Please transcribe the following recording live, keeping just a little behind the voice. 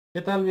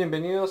¿Qué tal?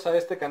 Bienvenidos a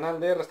este canal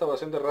de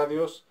restauración de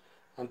radios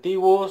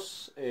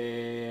antiguos,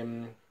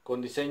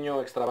 con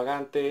diseño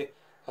extravagante,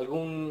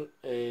 algún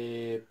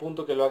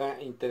punto que lo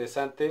haga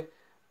interesante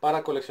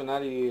para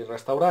coleccionar y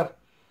restaurar.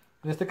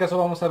 En este caso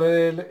vamos a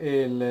ver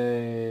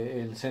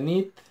el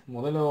Zenith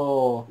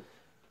modelo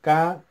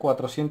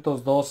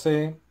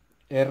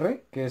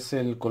K412R, que es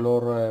el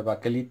color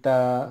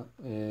baquelita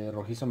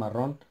rojizo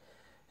marrón.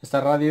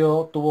 Esta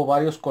radio tuvo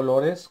varios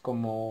colores,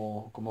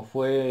 como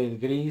fue el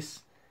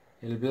gris,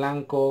 el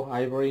blanco,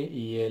 ivory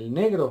y el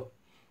negro,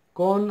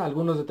 con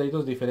algunos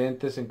detallitos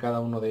diferentes en cada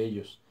uno de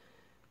ellos.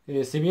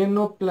 Si bien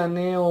no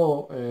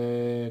planeo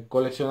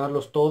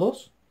coleccionarlos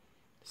todos,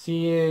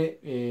 sí,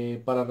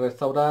 para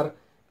restaurar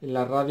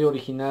la radio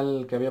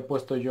original que había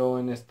puesto yo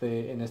en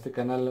este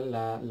canal,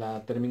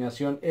 la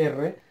terminación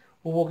R,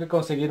 hubo que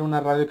conseguir una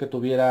radio que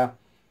tuviera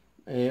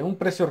un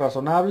precio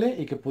razonable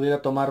y que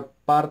pudiera tomar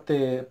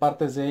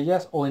partes de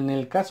ellas, o en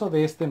el caso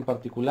de este en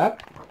particular,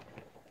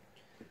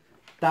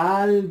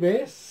 tal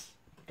vez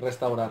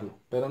restaurarlo,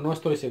 pero no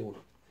estoy seguro.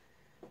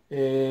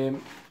 Eh,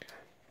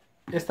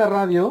 esta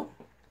radio,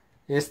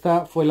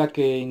 esta fue con la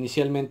que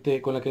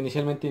inicialmente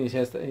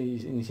inicié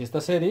esta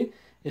serie.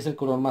 Es el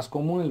color más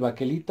común, el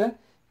baquelita.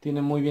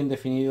 Tiene muy bien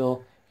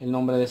definido el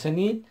nombre de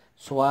Zenith.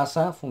 Su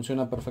asa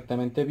funciona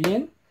perfectamente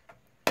bien.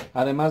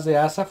 Además de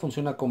asa,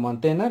 funciona como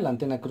antena. La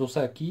antena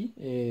cruza aquí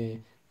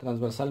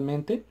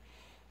transversalmente.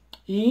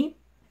 Y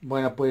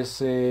bueno,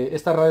 pues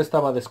esta radio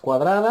estaba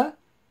descuadrada.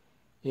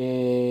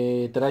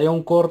 Traía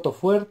un corto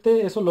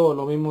fuerte. Eso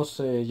lo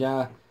vimos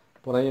ya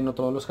por ahí en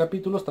otro de los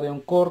capítulos. Traía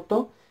un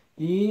corto.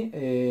 Y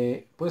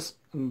pues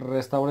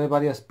restauré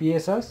varias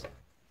piezas.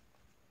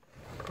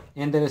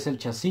 Enderecé el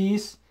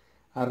chasis.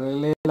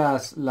 Arreglé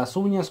las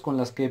uñas con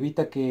las que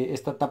evita que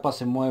esta tapa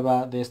se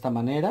mueva de esta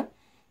manera.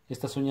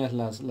 Estas uñas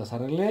las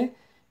arreglé.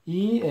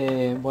 Y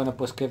bueno,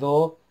 pues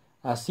quedó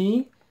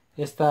así.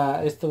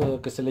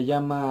 Esto que se le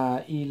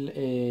llama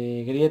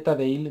grieta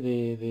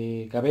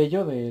de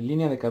cabello, de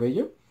línea de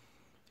cabello.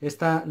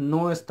 Esta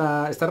no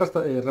está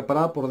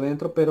reparada por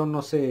dentro, pero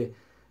no se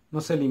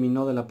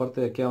eliminó de la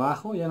parte de aquí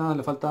abajo. Ya nada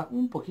le falta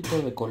un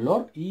poquito de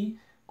color y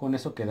con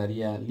eso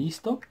quedaría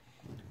listo.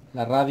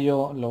 La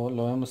radio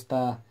lo vemos,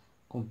 está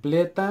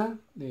completa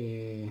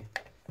en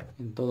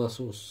todas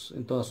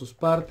sus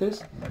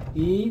partes.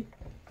 Y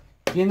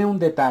tiene un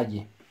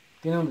detalle.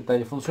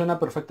 Funciona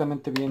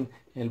perfectamente bien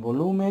el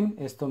volumen.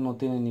 Esto no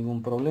tiene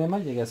ningún problema.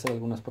 Llegué a hacer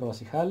algunas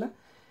pruebas y jala.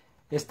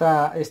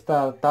 Esta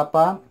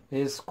tapa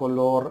es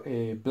color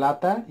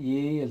plata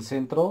y el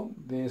centro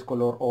es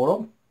color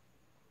oro.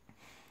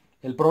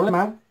 El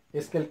problema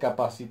es que el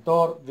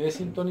capacitor de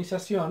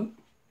sintonización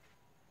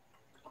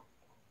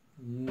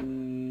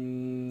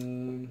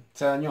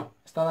se dañó,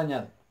 está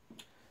dañado.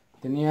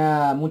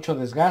 Tenía mucho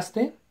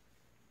desgaste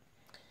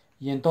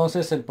y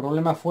entonces el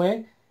problema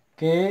fue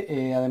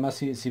que además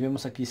si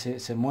vemos aquí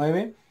se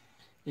mueve.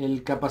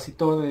 El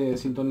capacitor de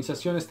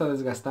sintonización está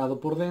desgastado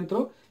por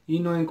dentro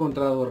y no he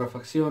encontrado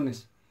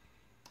refacciones.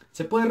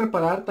 Se puede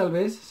reparar, tal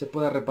vez se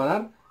pueda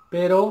reparar,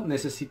 pero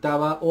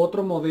necesitaba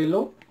otro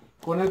modelo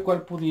con el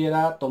cual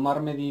pudiera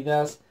tomar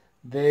medidas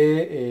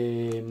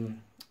de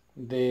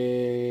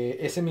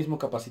ese mismo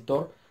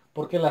capacitor,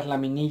 porque las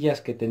laminillas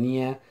que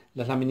tenía,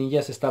 las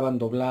laminillas estaban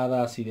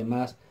dobladas y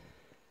demás.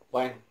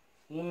 Bueno,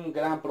 un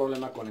gran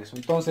problema con eso.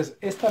 Entonces,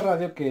 esta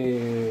radio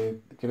que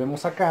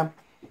vemos acá,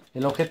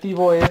 el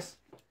objetivo es,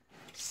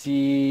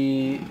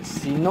 si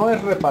no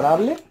es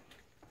reparable,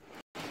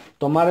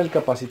 tomar el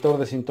capacitor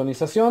de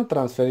sintonización,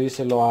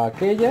 transferírselo a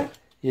aquella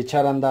y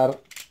echar a andar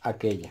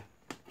aquella.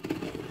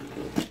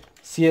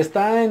 Si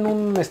está en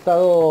un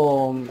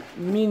estado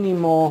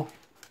mínimo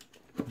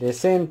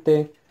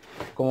decente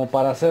como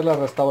para hacer la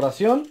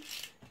restauración,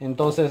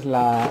 entonces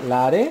la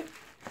haré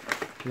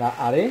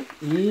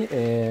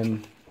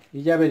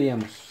y ya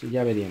veríamos.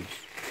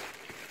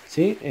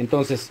 ¿Sí?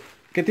 Entonces,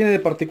 ¿qué tiene de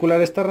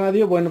particular esta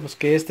radio? Bueno, pues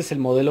que este es el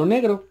modelo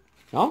negro,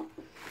 ¿no?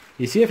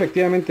 Y sí,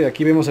 efectivamente,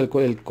 aquí vemos el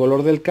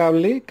color del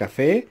cable,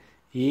 café,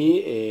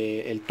 y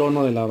el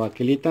tono de la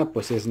baquelita,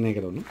 pues es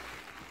negro, ¿no?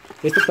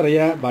 Este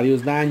traía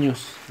varios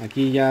daños.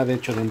 Aquí ya, de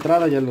hecho, de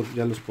entrada ya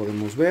los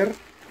podemos ver.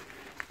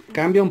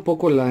 Cambia un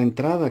poco la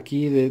entrada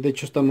aquí. De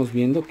hecho, estamos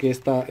viendo que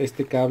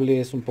este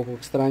cable es un poco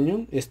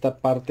extraño. Esta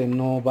parte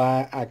no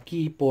va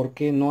aquí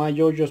porque no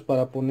hay hoyos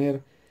para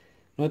poner.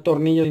 No hay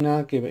tornillos ni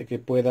nada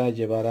que pueda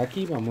llevar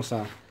aquí. Vamos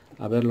a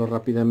verlo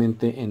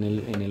rápidamente en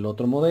el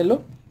otro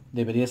modelo.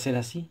 Debería ser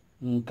así.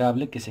 Un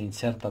cable que se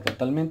inserta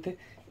totalmente.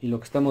 Y lo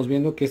que estamos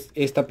viendo que es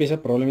esta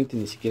pieza probablemente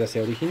ni siquiera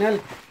sea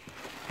original.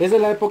 Es de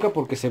la época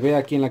porque se ve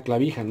aquí en la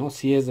clavija, ¿no?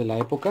 Sí es de la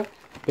época.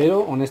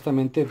 Pero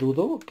honestamente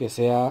dudo que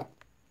sea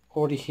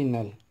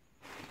original.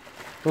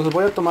 Entonces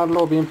voy a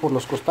tomarlo bien por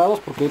los costados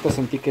porque ahorita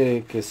sentí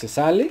que se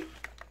sale.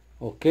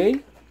 Ok.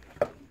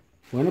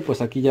 Bueno, pues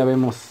aquí ya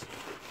vemos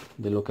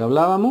de lo que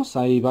hablábamos.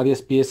 Hay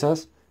varias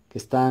piezas que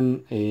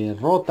están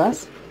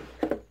rotas,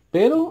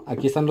 pero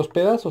aquí están los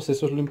pedazos,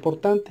 eso es lo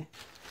importante.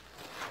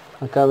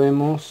 Acá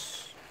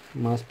vemos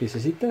más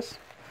piececitas.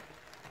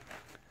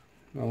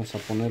 Vamos a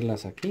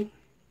ponerlas aquí.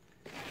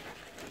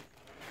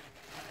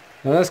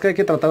 La verdad es que hay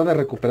que tratar de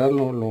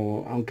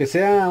recuperarlo, aunque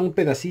sea un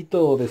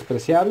pedacito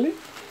despreciable,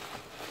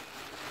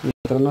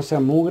 mientras no sea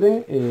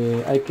mugre,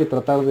 hay que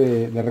tratar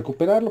de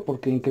recuperarlo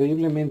porque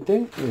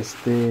increíblemente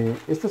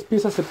estas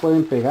piezas se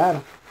pueden pegar,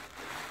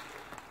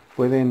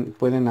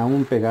 pueden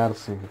aún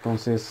pegarse.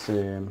 Entonces,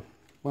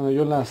 bueno,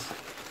 yo las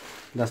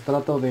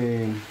trato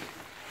de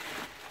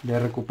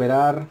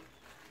recuperar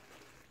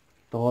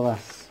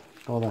todas,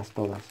 todas,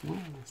 ¿no?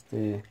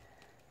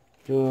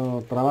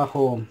 Yo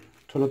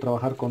suelo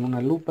trabajar con una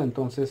lupa,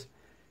 entonces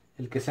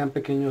el que sean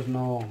pequeños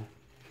no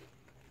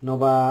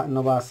va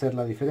a hacer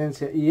la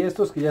diferencia. Y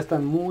estos que ya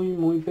están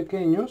muy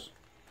pequeños,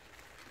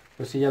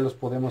 pues sí ya los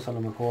podemos a lo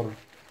mejor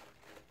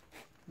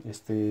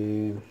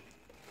este,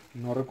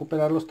 no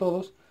recuperarlos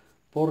todos,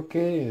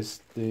 porque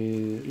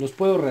los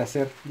puedo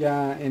rehacer.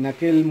 Ya en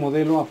aquel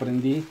modelo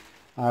aprendí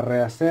a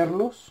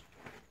rehacerlos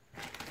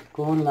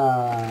con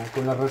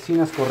las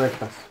resinas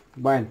correctas.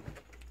 Bueno,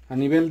 a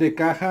nivel de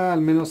caja,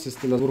 al menos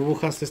las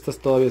burbujas estas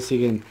todavía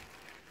siguen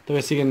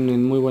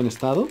en muy buen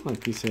estado.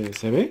 Aquí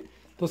se ve.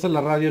 Entonces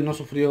la radio no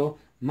sufrió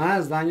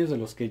más daños de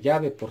los que ya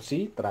de por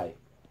sí trae.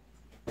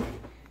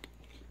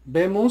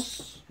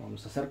 Vamos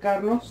a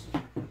acercarnos.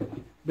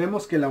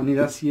 Vemos que la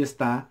unidad sí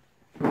está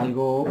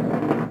algo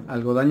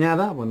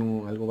dañada,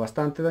 bueno, algo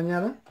bastante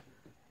dañada.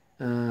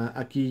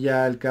 Aquí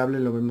ya el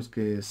cable lo vemos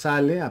que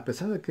sale, a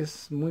pesar de que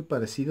es muy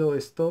parecido,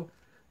 esto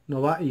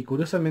no va, y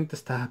curiosamente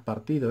está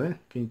partido, ¿eh?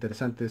 Qué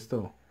interesante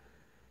esto.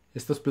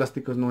 Estos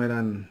plásticos no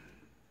eran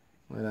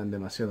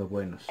demasiado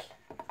buenos.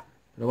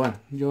 Pero bueno,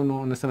 yo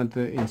no,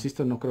 honestamente,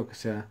 insisto, no creo que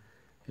sea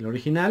el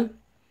original.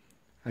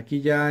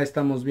 Aquí ya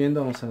estamos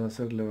viendo, vamos a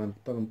hacer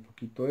levantar un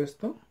poquito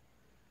esto.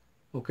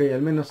 Ok,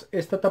 al menos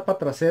esta tapa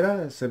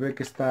trasera se ve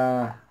que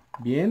está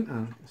bien,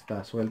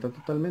 está suelta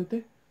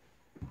totalmente.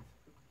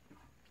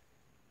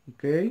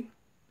 Ok,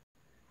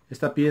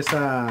 esta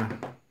pieza,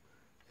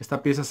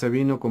 esta pieza se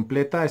vino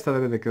completa, esta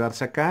debe de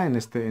quedarse acá en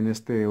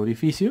este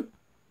orificio.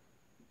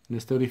 En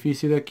este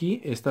orificio de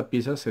aquí, esta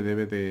pieza se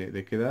debe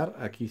de quedar,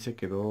 aquí se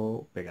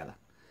quedó pegada.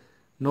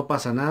 No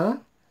pasa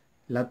nada.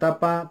 La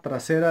tapa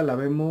trasera la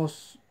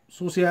vemos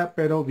sucia,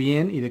 pero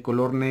bien y de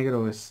color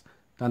negro. Es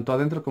tanto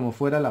adentro como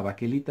fuera, la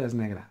baquelita es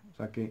negra. O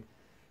sea que,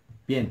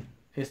 bien,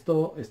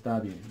 esto está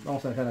bien.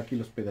 Vamos a dejar aquí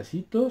los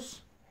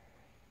pedacitos.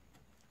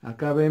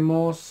 Acá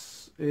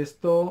vemos,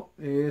 esto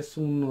es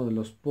uno de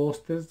los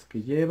postes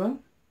que lleva.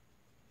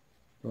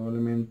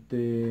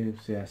 Probablemente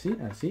sea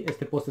así.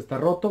 Este poste está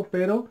roto,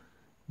 pero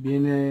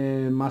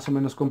viene más o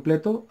menos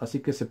completo, así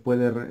que se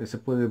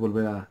puede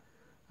volver a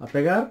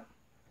pegar.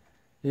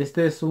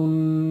 Este es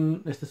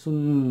un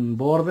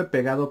borde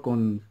pegado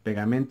con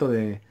pegamento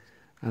de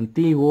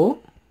antiguo,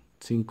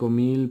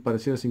 5000,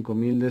 parecido a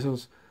 5000 de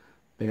esos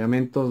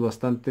pegamentos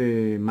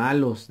bastante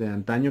malos de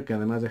antaño que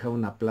además deja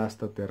una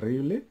plasta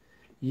terrible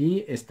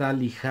y está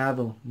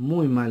lijado,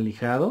 muy mal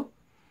lijado,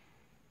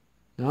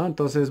 ¿no?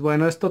 Entonces,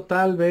 bueno, esto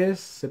tal vez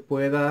se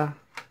pueda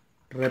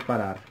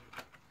reparar.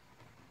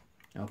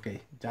 Ok,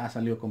 ya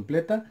salió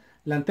completa.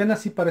 La antena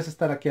sí parece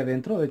estar aquí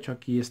adentro, de hecho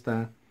aquí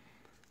está.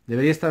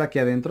 Debería estar aquí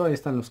adentro, ahí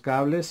están los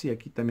cables y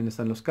aquí también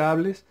están los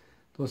cables.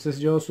 Entonces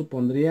yo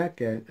supondría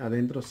que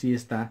adentro sí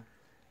está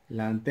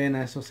la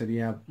antena, eso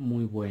sería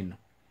muy bueno.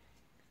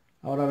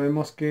 Ahora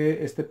vemos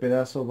que este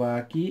pedazo va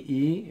aquí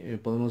y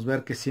podemos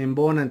ver que sí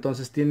embona,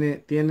 entonces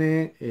tiene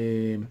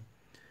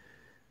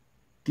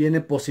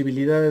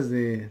posibilidades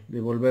de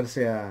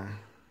volverse a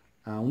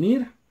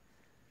unir.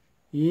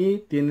 Y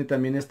tiene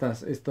también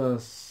estos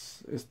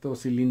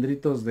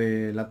cilindritos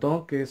de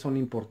latón que son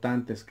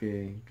importantes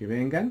que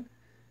vengan.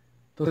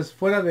 Entonces,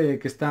 fuera de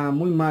que está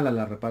muy mala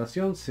la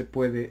reparación, se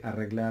puede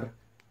arreglar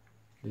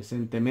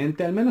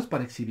decentemente, al menos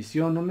para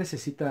exhibición. No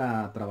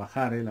necesita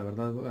trabajar, la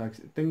verdad.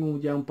 Tengo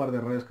ya un par de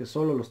radios que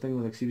solo los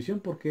tengo de exhibición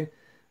porque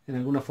en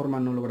alguna forma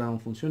no lograron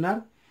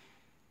funcionar.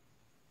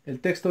 El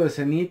texto de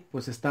Zenith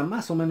pues está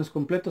más o menos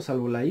completo,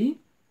 salvo la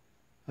I.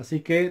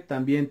 Así que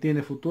también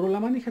tiene futuro. La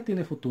manija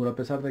tiene futuro, a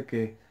pesar de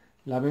que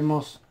la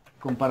vemos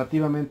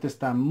comparativamente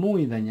está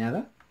muy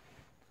dañada,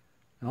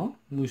 ¿no?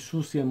 Muy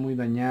sucia, muy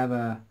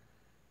dañada.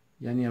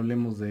 Ya ni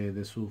hablemos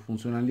de su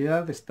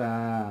funcionalidad,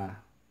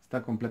 está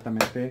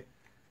completamente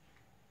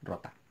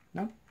rota,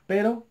 ¿no?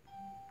 Pero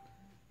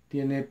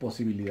tiene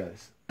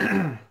posibilidades.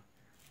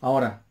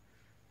 Ahora,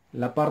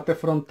 la parte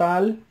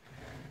frontal,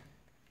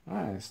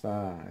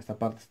 esta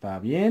parte está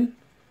bien,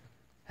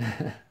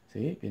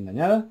 ¿sí? Bien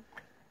dañada.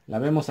 La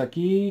vemos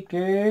aquí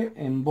que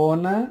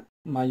embona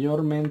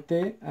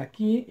mayormente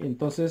aquí,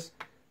 entonces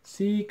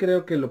sí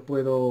creo que sí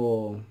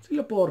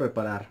lo puedo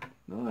reparar,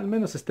 ¿no? Al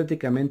menos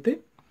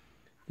estéticamente.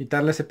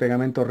 Quitarle ese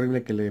pegamento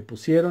horrible que le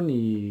pusieron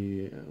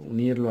y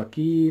unirlo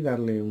aquí,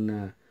 darle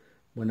una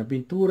buena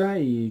pintura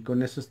y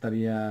con eso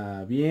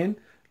estaría bien.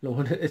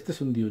 Este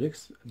es un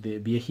Durex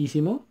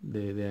viejísimo,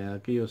 de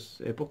aquellas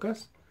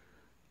épocas.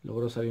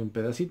 Logró salir un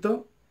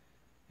pedacito.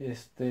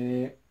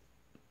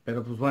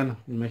 Pero pues bueno,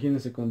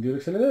 imagínense con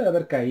Durex. Se le debe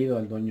haber caído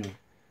al dueño,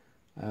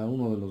 a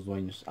uno de los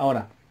dueños.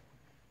 Ahora,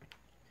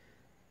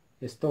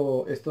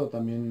 Esto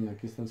también,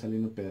 aquí están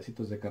saliendo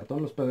pedacitos de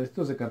cartón. Los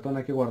pedacitos de cartón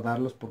hay que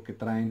guardarlos porque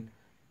traen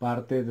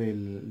parte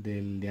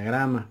del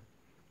diagrama.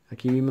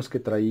 Aquí vimos que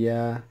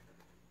traía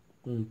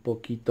un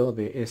poquito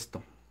de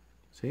esto,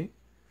 ¿sí?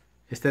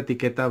 Esta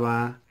etiqueta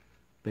va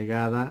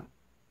pegada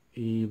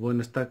y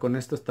bueno, con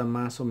esto está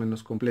más o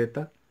menos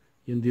completa.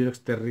 Y un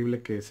Durex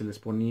terrible que se les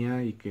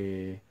ponía y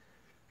que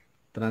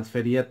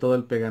transfería todo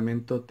el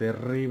pegamento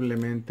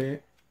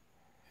terriblemente.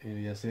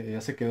 Ya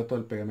se quedó todo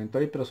el pegamento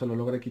ahí, pero se lo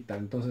logré quitar.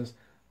 Entonces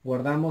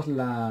guardamos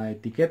la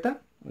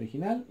etiqueta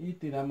original y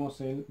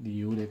tiramos el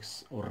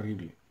Durex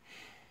horrible.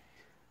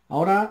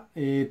 Ahora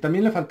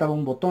también le faltaba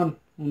un botón,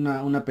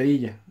 una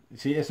perilla.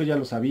 Sí, eso ya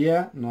lo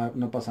sabía,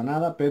 no pasa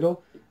nada,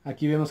 pero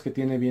aquí vemos que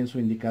tiene bien su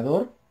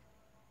indicador.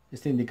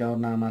 Este indicador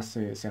nada más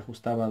se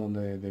ajustaba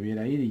donde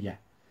debiera ir y ya.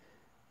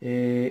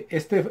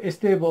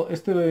 Este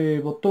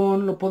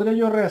botón lo podría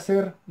yo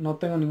rehacer, no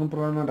tengo ningún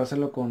problema en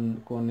rehacerlo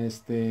con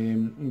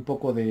un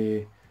poco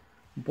de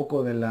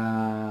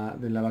la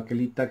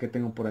baquelita que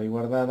tengo por ahí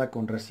guardada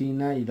con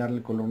resina y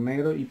darle color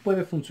negro y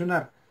puede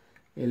funcionar.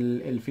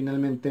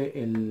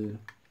 Finalmente el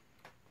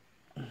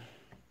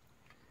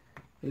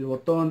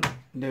botón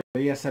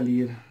debería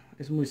salir,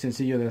 es muy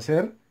sencillo de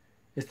hacer.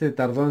 Este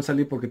tardó en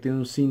salir porque tiene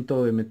un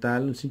cinto de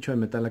metal, un cincho de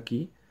metal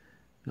aquí,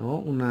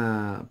 ¿no?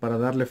 Para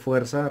darle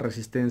fuerza,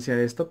 resistencia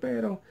a esto,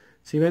 pero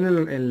si ven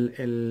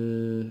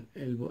el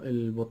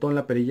botón,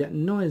 la perilla,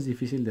 no es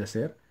difícil de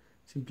hacer.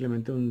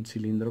 Simplemente un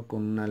cilindro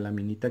con una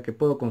laminita que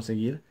puedo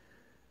conseguir.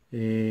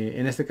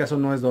 En este caso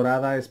no es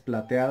dorada, es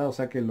plateada, o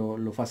sea que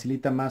lo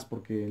facilita más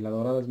porque la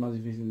dorada es más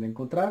difícil de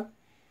encontrar.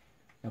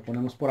 La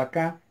ponemos por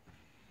acá.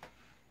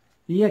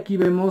 Y aquí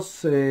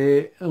vemos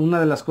una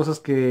de las cosas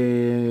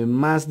que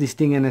más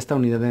distinguen esta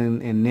unidad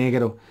en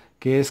negro,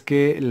 que es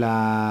que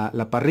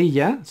la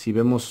parrilla, si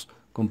vemos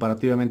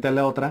comparativamente a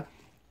la otra,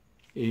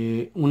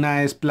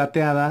 una es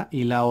plateada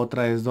y la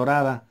otra es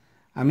dorada.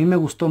 A mí me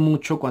gustó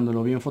mucho cuando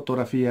lo vi en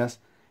fotografías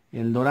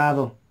el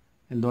dorado.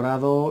 El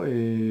dorado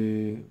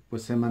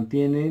pues se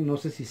mantiene, no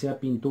sé si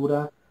sea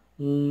pintura,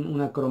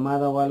 una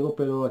cromada o algo,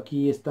 pero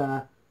aquí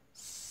está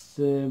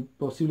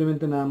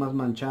posiblemente nada más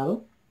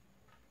manchado.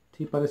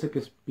 Sí, parece que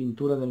es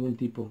pintura de algún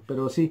tipo,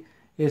 pero sí,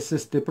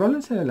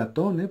 probablemente sea de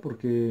latón,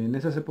 porque en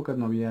esas épocas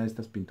no había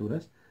estas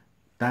pinturas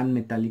tan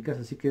metálicas,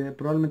 así que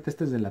probablemente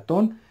este es de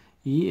latón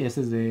y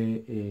este es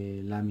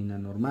de lámina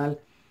normal.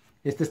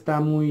 Este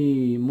está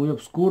muy, muy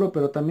oscuro,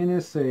 pero también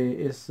es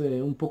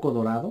un poco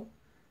dorado.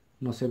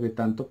 No se ve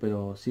tanto,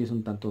 pero sí es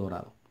un tanto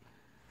dorado.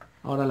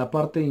 Ahora la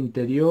parte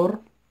interior.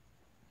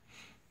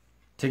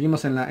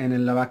 Seguimos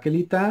en la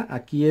baquelita.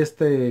 Aquí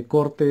este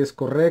corte es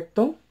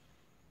correcto.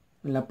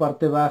 En la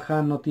parte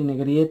baja no tiene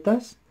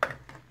grietas.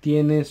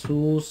 Tiene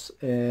sus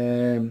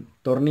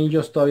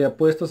tornillos todavía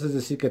puestos, es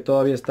decir que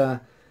todavía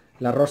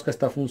la rosca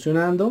está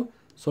funcionando.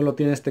 Solo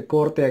tiene este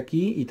corte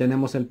aquí y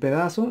tenemos el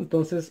pedazo,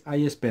 entonces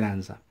hay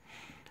esperanza.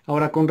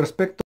 Ahora con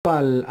respecto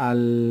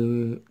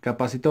al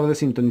capacitor de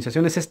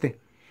sintonización es este.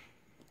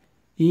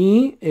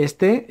 Y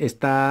este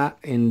está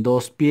en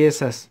dos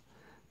piezas.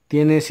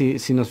 Tiene,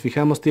 si nos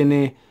fijamos,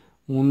 tiene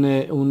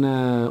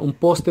un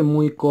poste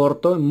muy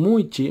corto,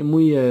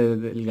 muy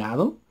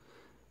delgado,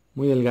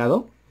 muy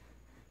delgado,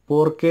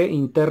 porque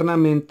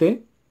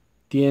internamente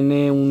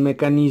tiene un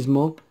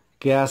mecanismo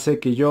que hace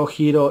que yo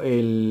giro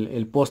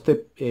el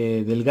poste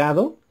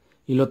delgado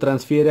y lo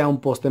transfiere a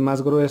un poste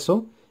más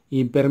grueso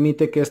y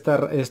permite que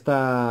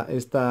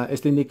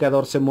este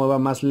indicador se mueva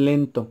más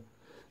lento.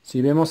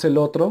 Si vemos el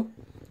otro,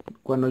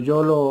 cuando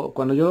yo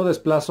lo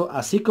desplazo,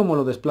 así como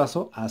lo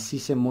desplazo, así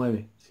se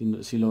mueve.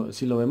 Si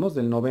lo vemos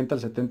del 90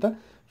 al 70,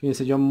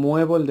 fíjense, yo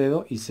muevo el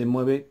dedo y se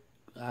mueve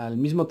al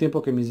mismo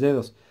tiempo que mis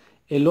dedos.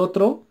 El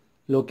otro,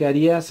 lo que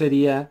haría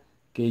sería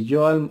que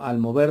yo al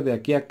mover de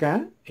aquí a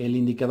acá, el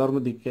indicador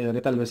me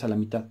quedaría tal vez a la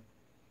mitad.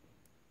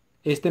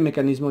 Este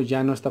mecanismo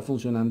ya no está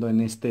funcionando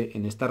en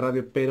esta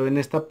radio, pero en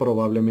esta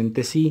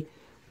probablemente sí,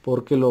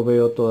 porque lo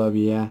veo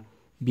todavía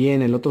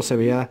bien. El otro se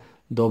veía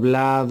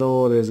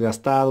doblado,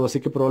 desgastado,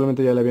 así que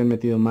probablemente ya le habían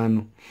metido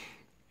mano.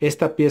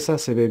 Esta pieza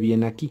se ve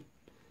bien aquí.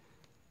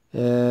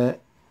 Eh,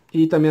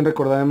 y también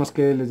recordaremos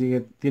que les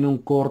dije, tiene un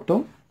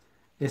corto.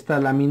 Esta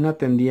lámina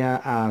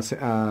tendía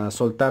a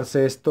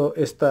soltarse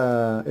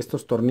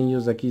estos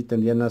tornillos de aquí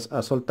tendían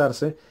a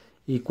soltarse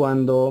y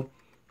cuando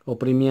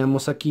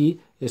oprimíamos aquí,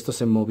 esto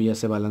se movía,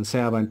 se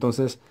balanceaba,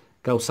 entonces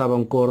causaba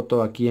un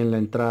corto aquí en la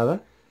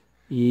entrada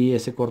y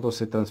ese corto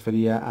se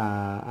transfería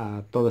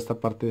a toda esta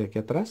parte de aquí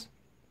atrás.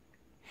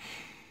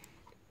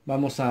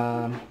 Vamos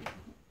a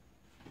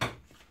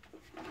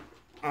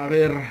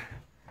ver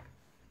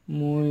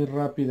muy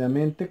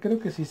rápidamente, creo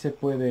que sí se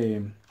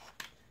puede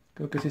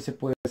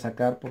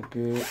sacar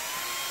porque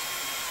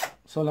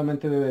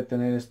solamente debe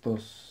tener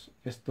estos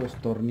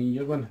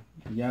tornillos. Bueno,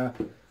 ya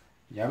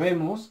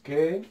vemos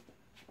que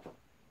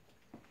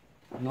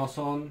no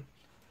son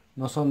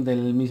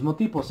del mismo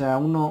tipo. O sea,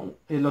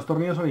 los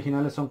tornillos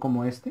originales son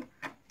como este,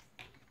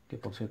 que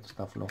por cierto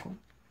está flojo.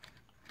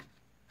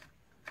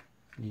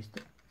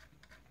 Listo.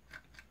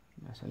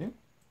 Ya salió.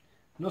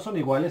 No son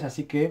iguales,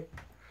 así que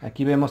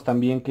Aquí vemos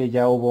también que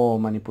ya hubo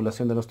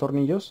manipulación de los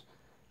tornillos.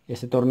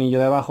 Este tornillo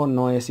de abajo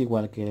no es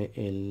igual que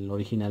el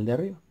original de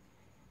arriba.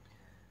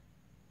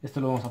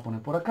 Esto lo vamos a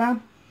poner por acá.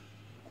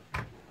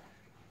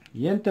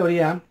 Y en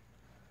teoría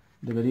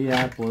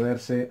debería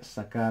poderse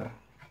sacar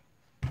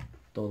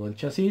todo el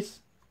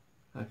chasis.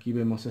 Aquí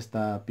vemos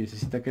esta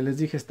piececita que les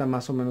dije, está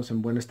más o menos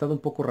en buen estado, un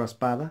poco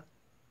raspada.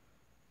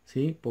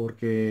 Sí,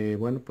 porque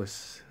bueno,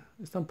 pues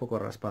está un poco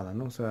raspada,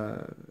 ¿no? O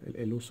sea,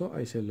 el uso,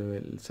 ahí se le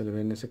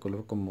ve en ese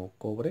color como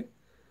cobre,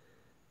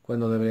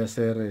 cuando debería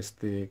ser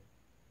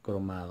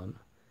cromado, ¿no?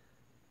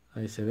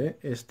 Ahí se ve.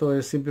 Esto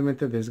es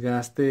simplemente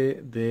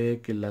desgaste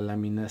de que la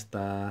lámina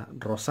está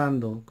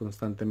rozando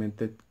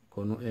constantemente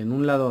en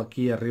un lado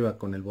aquí arriba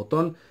con el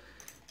botón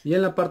y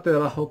en la parte de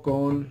abajo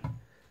con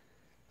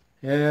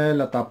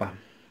la tapa.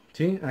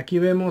 ¿Sí? Aquí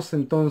vemos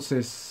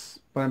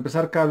entonces, para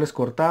empezar, cables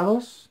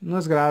cortados. No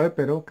es grave,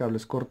 pero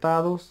cables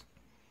cortados.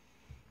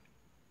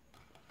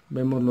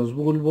 Vemos los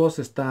bulbos,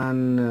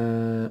 están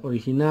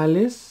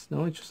originales,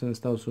 ¿no? Hechos en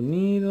Estados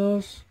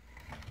Unidos.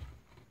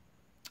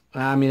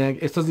 Ah, mira,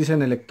 estos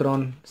dicen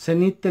electrón.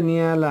 Zenith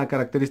tenía la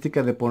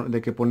característica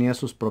de que ponía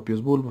sus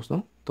propios bulbos,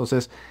 ¿no?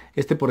 Entonces,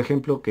 por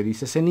ejemplo, que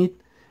dice Zenith,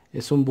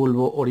 es un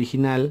bulbo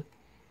original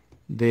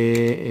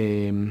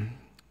de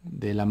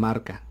la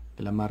marca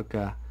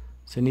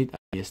Zenith.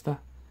 Ahí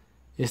está.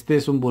 Este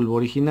es un bulbo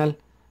original,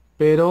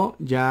 pero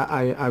ya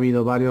ha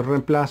habido varios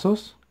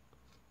reemplazos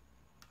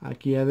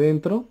aquí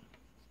adentro,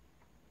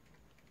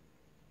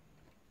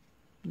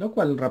 lo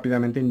cual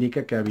rápidamente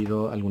indica que ha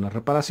habido algunas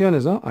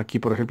reparaciones, ¿no? Aquí,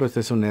 por ejemplo,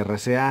 este es un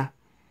RCA.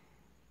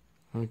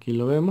 Aquí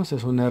lo vemos,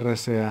 es un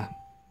RCA.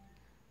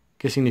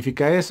 ¿Qué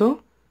significa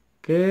eso?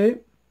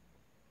 Que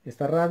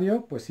esta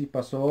radio, pues sí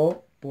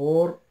pasó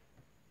por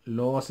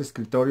los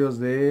escritorios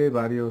de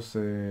varios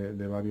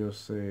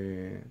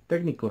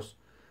técnicos.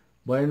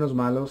 Buenos,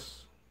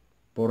 malos.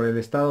 Por el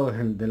estado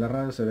de la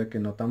radio se ve que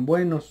no tan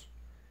buenos.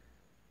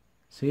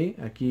 ¿Sí?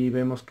 Aquí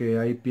vemos que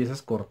hay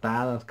piezas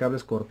cortadas,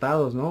 cables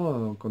cortados,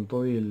 ¿no? Con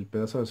todo y el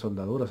pedazo de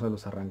soldadura, o sea,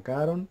 los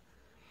arrancaron.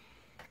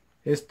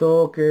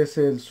 Esto que es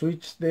el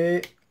switch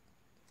de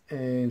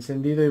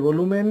encendido y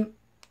volumen.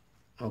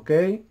 Ok.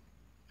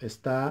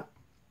 Está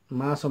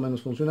más o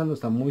menos funcionando,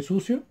 está muy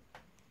sucio.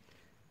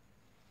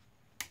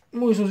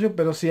 Muy sucio,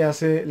 pero sí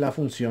hace la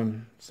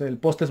función. O sea, el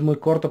poste es muy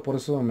corto, por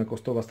eso me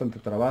costó bastante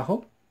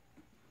trabajo.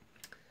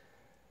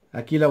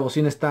 Aquí la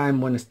bocina está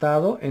en buen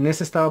estado. En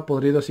ese estado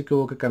podrido sí que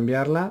hubo que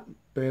cambiarla,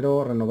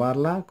 pero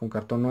renovarla con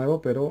cartón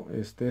nuevo. Pero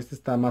este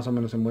está más o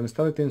menos en buen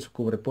estado y tiene su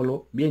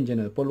cubrepolvo bien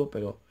lleno de polvo,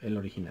 pero el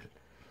original.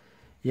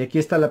 Y aquí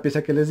está la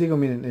pieza que les digo.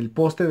 Miren, el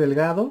poste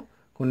delgado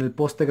con el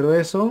poste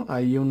grueso.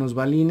 Hay unos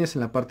balines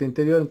en la parte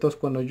interior. Entonces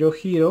cuando yo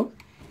giro,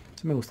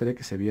 eso me gustaría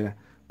que se viera.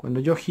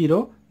 Cuando yo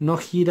giro, no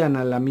giran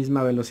a la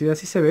misma velocidad.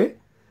 ¿Sí se ve?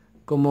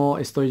 Como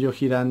estoy yo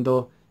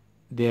girando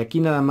de aquí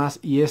nada más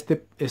y este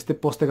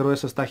poste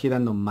grueso está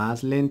girando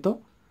más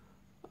lento.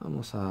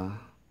 Vamos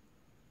a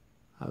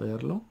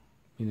verlo.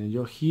 Miren,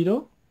 yo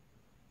giro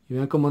y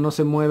vean cómo no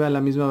se mueve a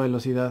la misma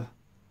velocidad.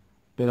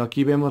 Pero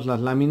aquí vemos las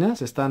láminas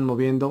se están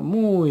moviendo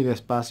muy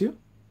despacio.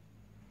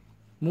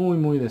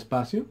 Muy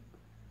despacio.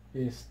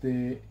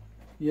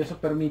 Y eso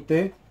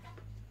permite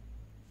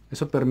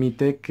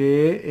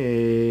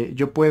que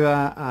yo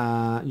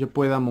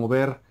pueda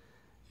mover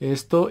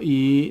esto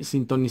y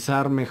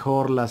sintonizar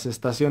mejor las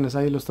estaciones.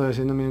 Ahí lo estoy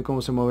haciendo, miren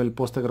cómo se mueve el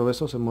poste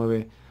grueso, se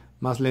mueve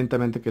más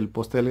lentamente que el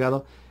poste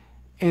delgado.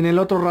 En el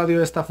otro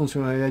radio esta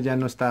funcionalidad ya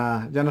no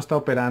está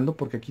operando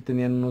porque aquí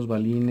tenían unos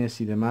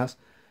balines y demás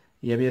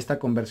y había esta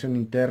conversión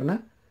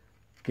interna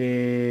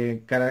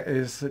que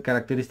es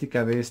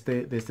característica de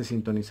este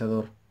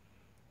sintonizador.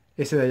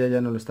 Ese de allá ya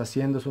no lo está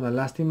haciendo, es una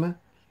lástima.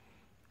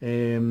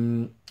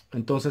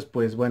 Entonces,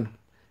 pues bueno.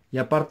 Y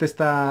aparte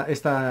esta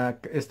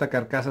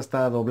carcasa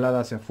está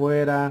doblada hacia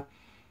afuera.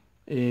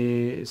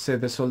 Se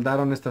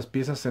desoldaron estas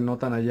piezas, se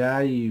notan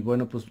allá. Y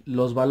bueno, pues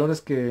los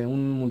valores que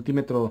un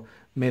multímetro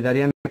me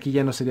darían aquí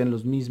ya no serían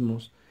los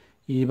mismos.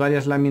 Y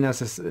varias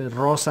láminas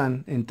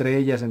rozan entre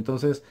ellas.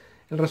 Entonces,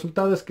 el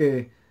resultado es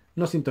que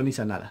no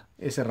sintoniza nada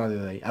ese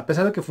radio de ahí. A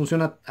pesar de que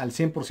funciona al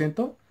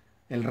 100%,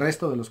 el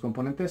resto de los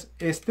componentes,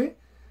 este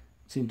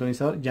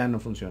sintonizador ya no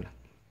funciona.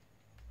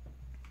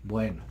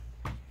 Bueno.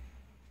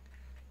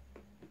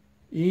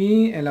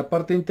 Y en la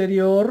parte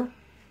interior,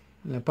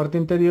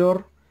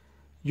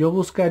 yo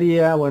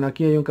buscaría, bueno,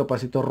 aquí hay un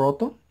capacitor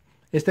roto.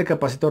 Este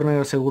capacitor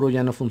negro seguro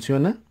ya no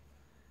funciona.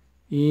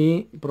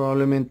 Y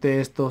probablemente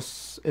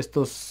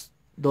estos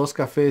dos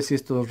cafés y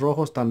estos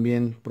rojos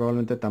también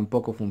probablemente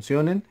tampoco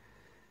funcionen.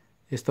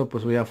 Esto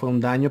pues ya fue un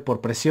daño por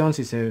presión.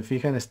 Si se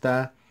fijan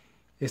está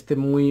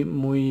muy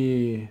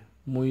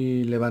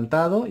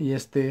levantado y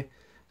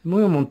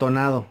muy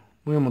amontonado.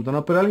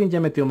 Pero alguien ya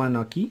metió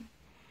mano aquí.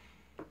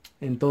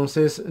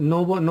 Entonces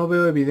no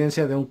veo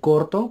evidencia de un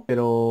corto,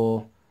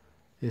 pero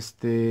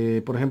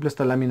por ejemplo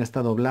esta lámina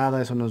está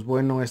doblada, eso no es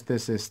bueno.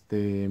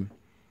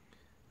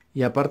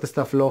 Y aparte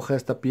está floja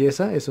esta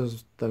pieza,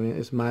 también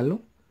es malo.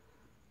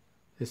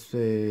 Es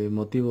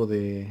motivo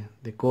de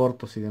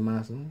cortos y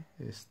demás, ¿no?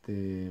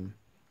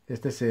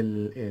 Este es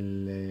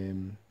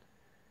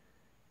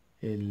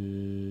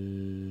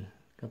el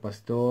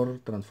capacitor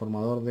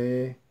transformador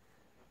de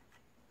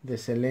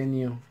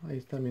selenio. Ahí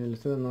está, miren, le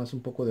estoy dando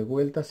un poco de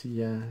vueltas y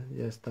ya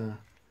está.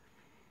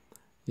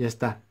 Ya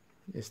está.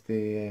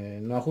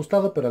 No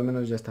ajustado, pero al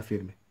menos ya está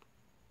firme.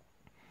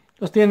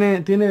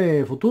 Entonces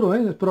tiene futuro,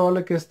 ¿eh? Es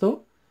probable que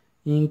esto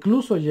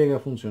incluso llegue a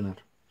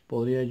funcionar.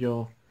 Podría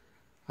yo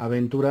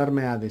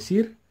aventurarme a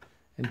decir.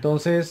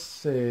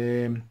 Entonces,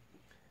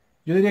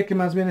 yo diría que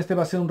más bien este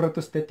va a ser un reto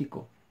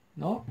estético,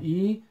 ¿no?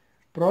 Y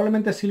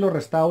probablemente sí lo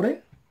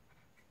restaure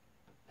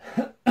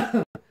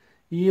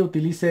y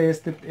utilice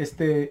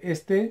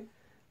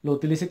lo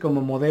utilice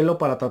como modelo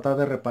para tratar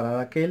de reparar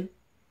aquel.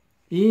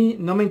 Y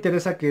no me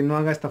interesa que no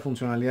haga esta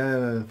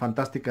funcionalidad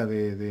fantástica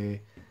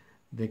de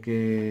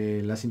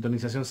que la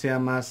sintonización sea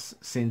más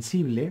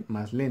sensible,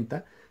 más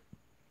lenta,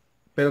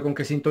 pero con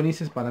que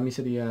sintonices para mí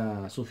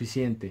sería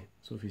suficiente,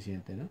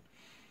 ¿no?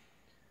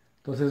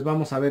 Entonces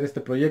vamos a ver este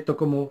proyecto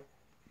cómo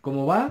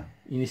va.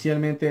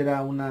 Inicialmente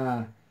era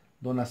una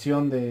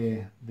donación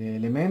de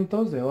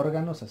elementos, de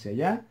órganos hacia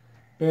allá,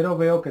 pero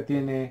veo que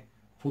tiene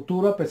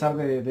futuro a pesar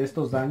de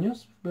estos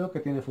daños. Veo que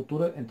tiene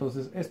futuro,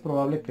 entonces es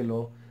probable que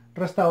lo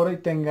restaure y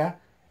tenga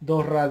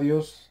dos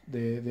radios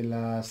de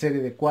la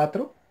serie de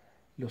 4.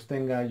 Los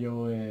tenga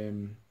yo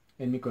en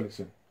mi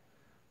colección.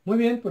 Muy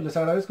bien, pues les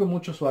agradezco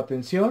mucho su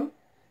atención.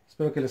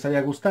 Espero que les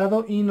haya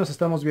gustado y nos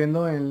estamos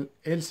viendo en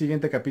el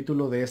siguiente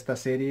capítulo de esta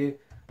serie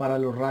para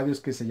los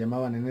radios que se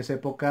llamaban en esa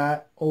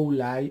época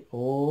Oulai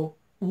o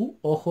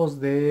Ojos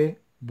de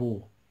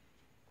Búho.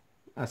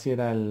 Así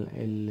era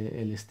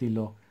el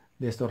estilo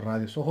de estos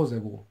radios, Ojos de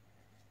Búho.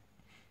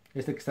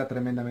 Este que está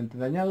tremendamente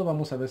dañado,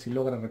 vamos a ver si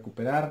logra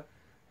recuperar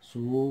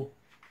su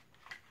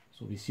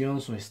visión,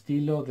 su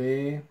estilo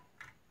de...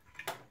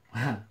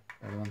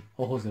 perdón,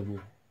 Ojos de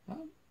Búho.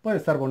 Puede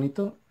estar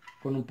bonito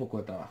con un poco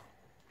de trabajo.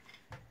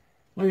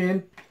 Muy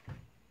bien.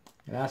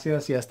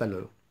 Gracias y hasta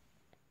luego.